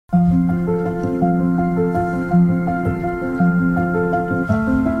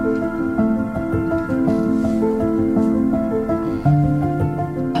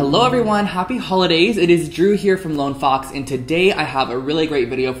everyone, happy holidays. It is Drew here from Lone Fox, and today I have a really great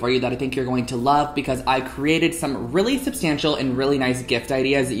video for you that I think you're going to love because I created some really substantial and really nice gift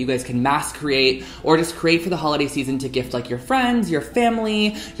ideas that you guys can mass create or just create for the holiday season to gift like your friends, your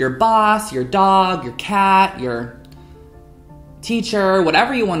family, your boss, your dog, your cat, your teacher,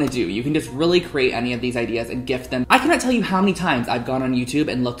 whatever you want to do. You can just really create any of these ideas and gift them. I cannot tell you how many times I've gone on YouTube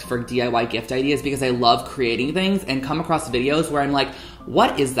and looked for DIY gift ideas because I love creating things and come across videos where I'm like,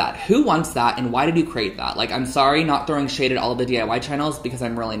 what is that? Who wants that? And why did you create that? Like, I'm sorry, not throwing shade at all of the DIY channels because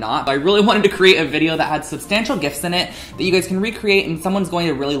I'm really not, but I really wanted to create a video that had substantial gifts in it that you guys can recreate and someone's going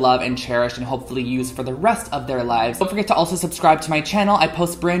to really love and cherish and hopefully use for the rest of their lives. Don't forget to also subscribe to my channel. I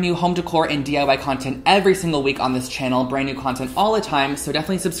post brand new home decor and DIY content every single week on this channel, brand new content all the time, so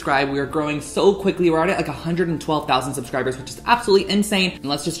definitely subscribe. We are growing so quickly. We're already at like 112,000 subscribers, which is absolutely insane. And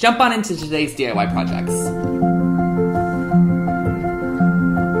let's just jump on into today's DIY projects.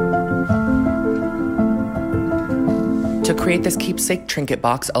 To create this keepsake trinket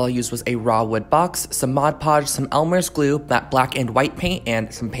box, all I used was a raw wood box, some Mod Podge, some Elmer's glue, that black and white paint,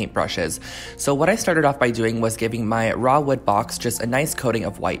 and some paintbrushes. So what I started off by doing was giving my raw wood box just a nice coating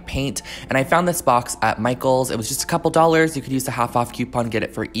of white paint, and I found this box at Michael's. It was just a couple dollars. You could use the half-off coupon, get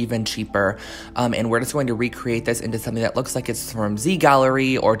it for even cheaper, and we're just going to recreate this into something that looks like it's from Z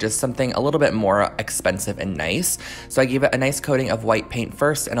Gallerie or just something a little bit more expensive and nice. So I gave it a nice coating of white paint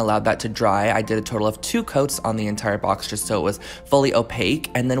first and allowed that to dry. I did a total of 2 coats on the entire box just so it was fully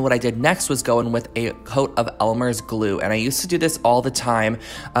opaque. And then what I did next was go in with a coat of Elmer's glue. And I used to do this all the time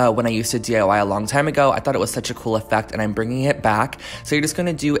when I used to DIY a long time ago. I thought it was such a cool effect and I'm bringing it back. So you're just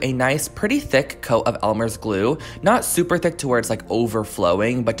gonna do a nice, pretty thick coat of Elmer's glue. Not super thick to where it's like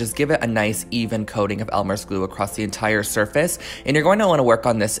overflowing, but just give it a nice even coating of Elmer's glue across the entire surface. And you're going to wanna work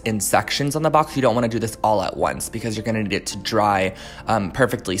on this in sections on the box. You don't wanna do this all at once because you're gonna need it to dry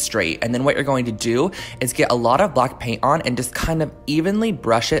perfectly straight. And then what you're going to do is get a lot of black paint on and just kind of evenly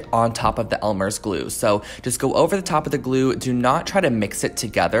brush it on top of the Elmer's glue. So just go over the top of the glue. Do not try to mix it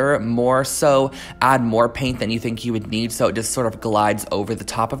together. More so add more paint than you think you would need so it just sort of glides over the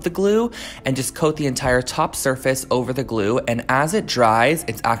top of the glue, and just coat the entire top surface over the glue. And as it dries,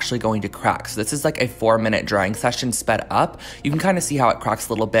 it's actually going to crack. So this is like a 4-minute drying session sped up. You can kind of see how it cracks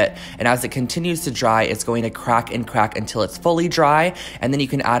a little bit. And as it continues to dry, it's going to crack and crack until it's fully dry. And then you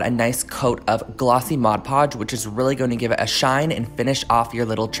can add a nice coat of glossy Mod Podge, which is really going to give it a shine and finish off your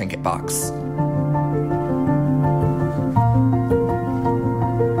little trinket box.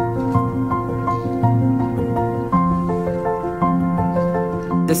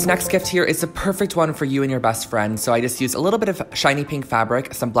 This next gift here is the perfect one for you and your best friend. So I just used a little bit of shiny pink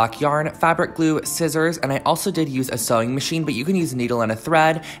fabric, some black yarn, fabric glue, scissors, and I also did use a sewing machine, but you can use a needle and a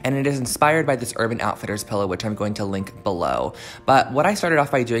thread, and it is inspired by this Urban Outfitters pillow, which I'm going to link below. But what I started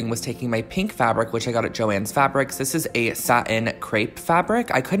off by doing was taking my pink fabric, which I got at Joann's Fabrics. This is a satin crepe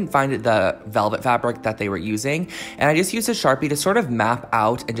fabric. I couldn't find the velvet fabric that they were using, and I just used a Sharpie to sort of map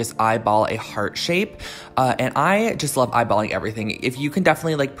out and just eyeball a heart shape. And I just love eyeballing everything. If you can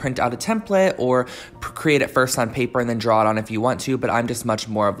definitely like print out a template or create it first on paper and then draw it on if you want to, but I'm just much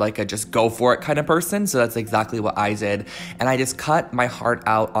more of like a just go for it kind of person. So that's exactly what I did. And I just cut my heart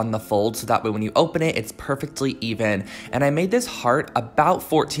out on the fold so that way when you open it, it's perfectly even. And I made this heart about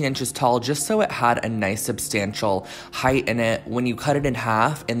 14 inches tall just so it had a nice substantial height in it. When you cut it in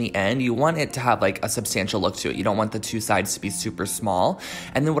half in the end, you want it to have like a substantial look to it. You don't want the 2 sides to be super small.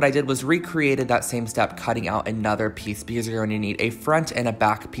 And then what I did was recreated that same step, cutting out another piece because you're going to need a front and a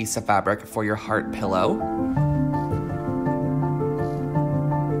back piece of fabric for your heart pillow.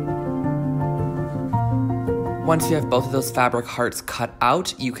 Once you have both of those fabric hearts cut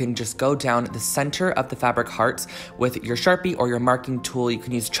out, you can just go down the center of the fabric hearts with your Sharpie or your marking tool. You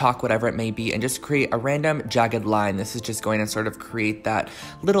can use chalk, whatever it may be, and just create a random jagged line. This is just going to sort of create that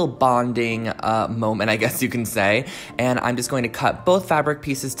little bonding moment, I guess you can say. And I'm just going to cut both fabric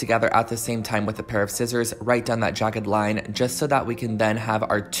pieces together at the same time with a pair of scissors right down that jagged line, just so that we can then have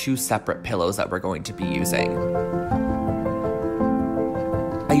our 2 separate pillows that we're going to be using.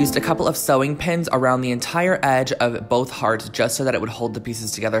 I used a couple of sewing pins around the entire edge of both hearts just so that it would hold the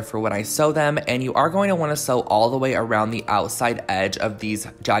pieces together for when I sew them, and you are going to want to sew all the way around the outside edge of these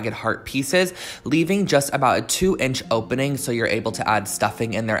jagged heart pieces, leaving just about a 2-inch opening so you're able to add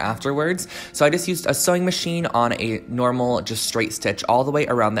stuffing in there afterwards. So I just used a sewing machine on a normal, just straight stitch all the way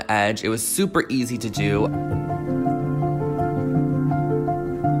around the edge. It was super easy to do.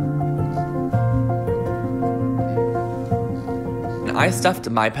 And I stuffed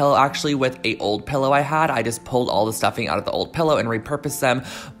my pillow actually with a old pillow I had. I just pulled all the stuffing out of the old pillow and repurposed them.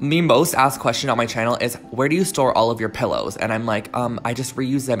 The most asked question on my channel is, where do you store all of your pillows? And I'm like, I just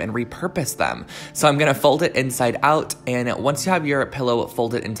reuse them and repurpose them. So I'm gonna fold it inside out, and once you have your pillow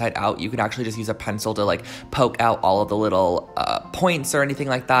folded inside out, you can actually just use a pencil to like poke out all of the little points or anything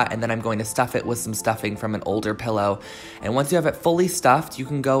like that, and then I'm going to stuff it with some stuffing from an older pillow. And once you have it fully stuffed, you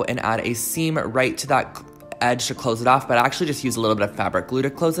can go and add a seam right to that edge to close it off, but I actually just use a little bit of fabric glue to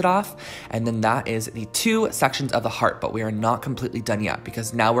close it off. And then that is the 2 sections of the heart, but we are not completely done yet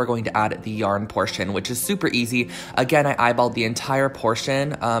because now we're going to add the yarn portion, which is super easy. Again, I eyeballed the entire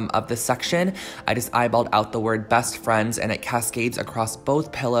portion of this section. I just eyeballed out the word best friends, and it cascades across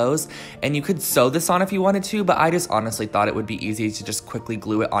both pillows. And you could sew this on if you wanted to, but I just honestly thought it would be easy to just quickly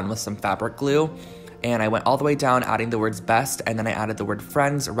glue it on with some fabric glue. And I went all the way down adding the words best, and then I added the word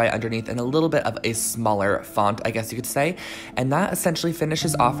friends right underneath in a little bit of a smaller font, I guess you could say. And that essentially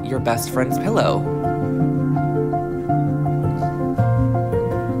finishes off your best friend's pillow.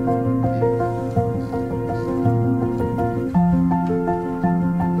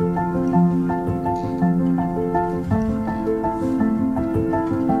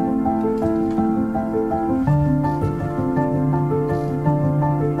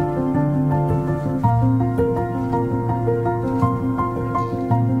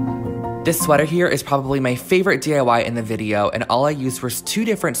 This sweater here is probably my favorite DIY in the video, and all I used was 2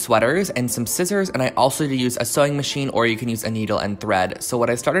 different sweaters and some scissors, and I also did use a sewing machine, or you can use a needle and thread. So what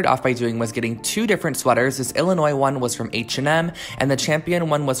I started off by doing was getting 2 different sweaters. This Illinois one was from H&M, and the Champion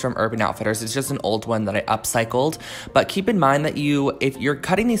one was from Urban Outfitters. It's just an old one that I upcycled. But keep in mind that if you're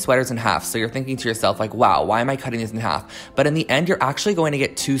cutting these sweaters in half, so you're thinking to yourself like, wow, why am I cutting these in half? But in the end, you're actually going to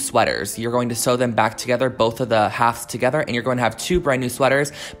get 2 sweaters. You're going to sew them back together, both of the halves together, and you're going to have 2 brand new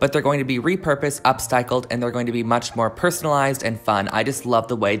sweaters, but they're going to be repurposed, upcycled, and they're going to be much more personalized and fun. I just love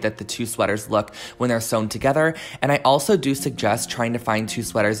the way that the 2 sweaters look when they're sewn together. And I also do suggest trying to find 2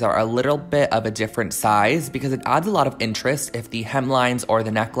 sweaters that are a little bit of a different size, because it adds a lot of interest if the hemlines or the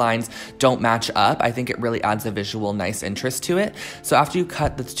necklines don't match up. I think it really adds a visual nice interest to it. So after you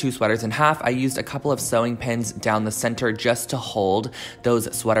cut the 2 sweaters in half, I used a couple of sewing pins down the center just to hold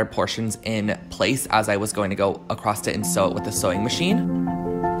those sweater portions in place as I was going to go across it and sew it with the sewing machine.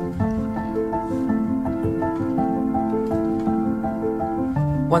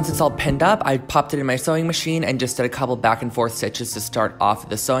 Once it's all pinned up, I popped it in my sewing machine and just did a couple back and forth stitches to start off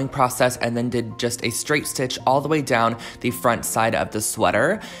the sewing process, and then did just a straight stitch all the way down the front side of the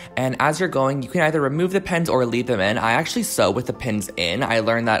sweater. And as you're going, you can either remove the pins or leave them in. I actually sew with the pins in. I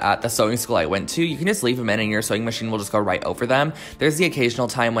learned that at the sewing school I went to. You can just leave them in and your sewing machine will just go right over them. There's the occasional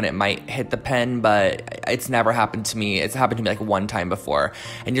time when it might hit the pin, but it's never happened to me. It's happened to me like 1 time before.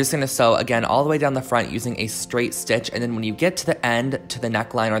 And you're just gonna sew again all the way down the front using a straight stitch, and then when you get to the end, to the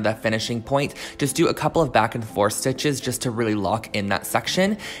neckline or the finishing point, just do a couple of back and forth stitches just to really lock in that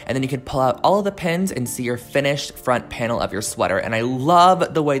section. And then you can pull out all of the pins and see your finished front panel of your sweater. And I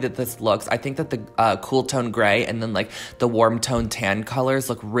love the way that this looks. I think that the cool tone gray and then like the warm tone tan colors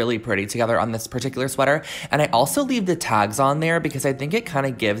look really pretty together on this particular sweater. And I also leave the tags on there because I think it kind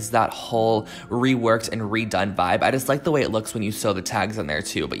of gives that whole reworked and redone vibe. I just like the way it looks when you sew the tags in there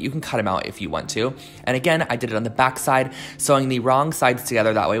too, but you can cut them out if you want to. And again, I did it on the back side, sewing the wrong sides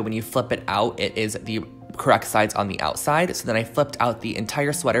together. That way when you flip it out, it is the correct sides on the outside. So then I flipped out the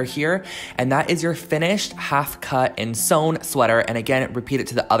entire sweater here, and that is your finished half cut and sewn sweater. And again, repeat it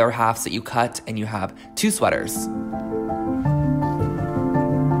to the other halves that you cut, and you have 2 sweaters.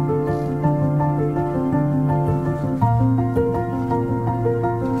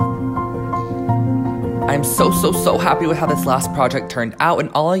 I'm so happy with how this last project turned out, and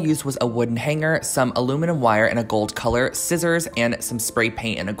all I used was a wooden hanger, some aluminum wire in a gold color, scissors, and some spray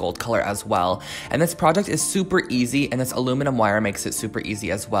paint in a gold color as well. And this project is super easy, and this aluminum wire makes it super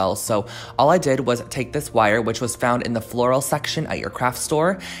easy as well. So all I did was take this wire, which was found in the floral section at your craft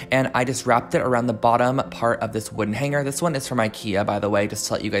store, and I just wrapped it around the bottom part of this wooden hanger. This one is from IKEA, by the way, just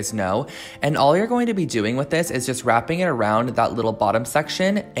to let you guys know. And all you're going to be doing with this is just wrapping it around that little bottom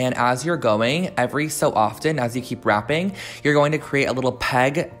section, and as you're going, every so often, as you keep wrapping, you're going to create a little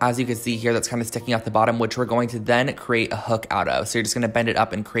peg, as you can see here, that's kind of sticking out the bottom, which we're going to then create a hook out of. So you're just going to bend it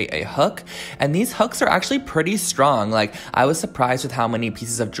up and create a hook. And these hooks are actually pretty strong. Like, I was surprised with how many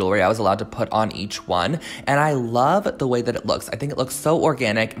pieces of jewelry I was allowed to put on each one. And I love the way that it looks. I think it looks so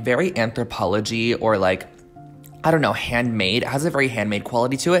organic, very Anthropologie or like I don't know, handmade. It has a very handmade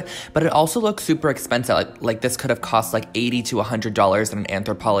quality to it, but it also looks super expensive. Like this could have cost like $80 to $100 in an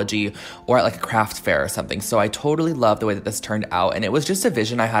Anthropologie or at like a craft fair or something. So I totally love the way that this turned out. And it was just a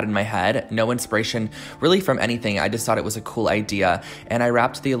vision I had in my head. No inspiration really from anything. I just thought it was a cool idea. And I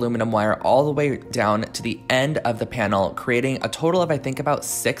wrapped the aluminum wire all the way down to the end of the panel, creating a total of, I think, about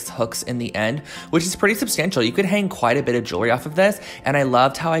 6 hooks in the end, which is pretty substantial. You could hang quite a bit of jewelry off of this. And I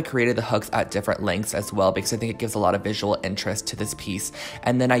loved how I created the hooks at different lengths as well, because I think it gives a lot of visual interest to this piece.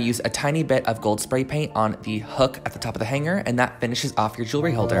 And then I use a tiny bit of gold spray paint on the hook at the top of the hanger, and that finishes off your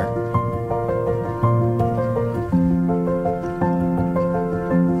jewelry holder.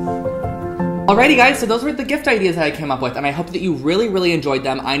 Alrighty guys, so those were the gift ideas that I came up with, and I hope that you really enjoyed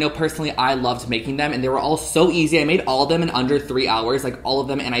them. I know personally I loved making them, and they were all so easy. I made all of them in under 3 hours, like all of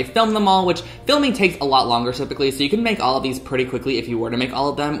them, and I filmed them all, which filming takes a lot longer typically, so you can make all of these pretty quickly if you were to make all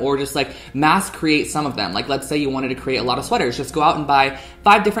of them, or just like mass create some of them. Like let's say you wanted to create a lot of sweaters, just go out and buy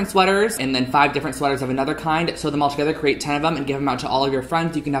 5 different sweaters, and then 5 different sweaters of another kind, sew them all together, create 10 of them, and give them out to all of your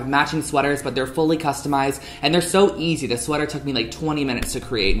friends. You can have matching sweaters, but they're fully customized, and they're so easy. The sweater took me like 20 minutes to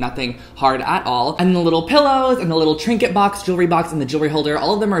create, nothing hard at all. And the little pillows and the little trinket box, jewelry box, and the jewelry holder,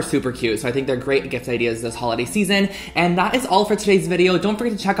 all of them are super cute. So I think they're great gift ideas this holiday season. And that is all for today's video. Don't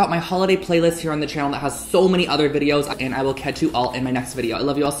forget to check out my holiday playlist here on the channel that has so many other videos, and I will catch you all in my next video. I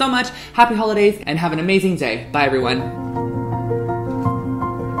love you all so much. Happy holidays and have an amazing day. Bye everyone.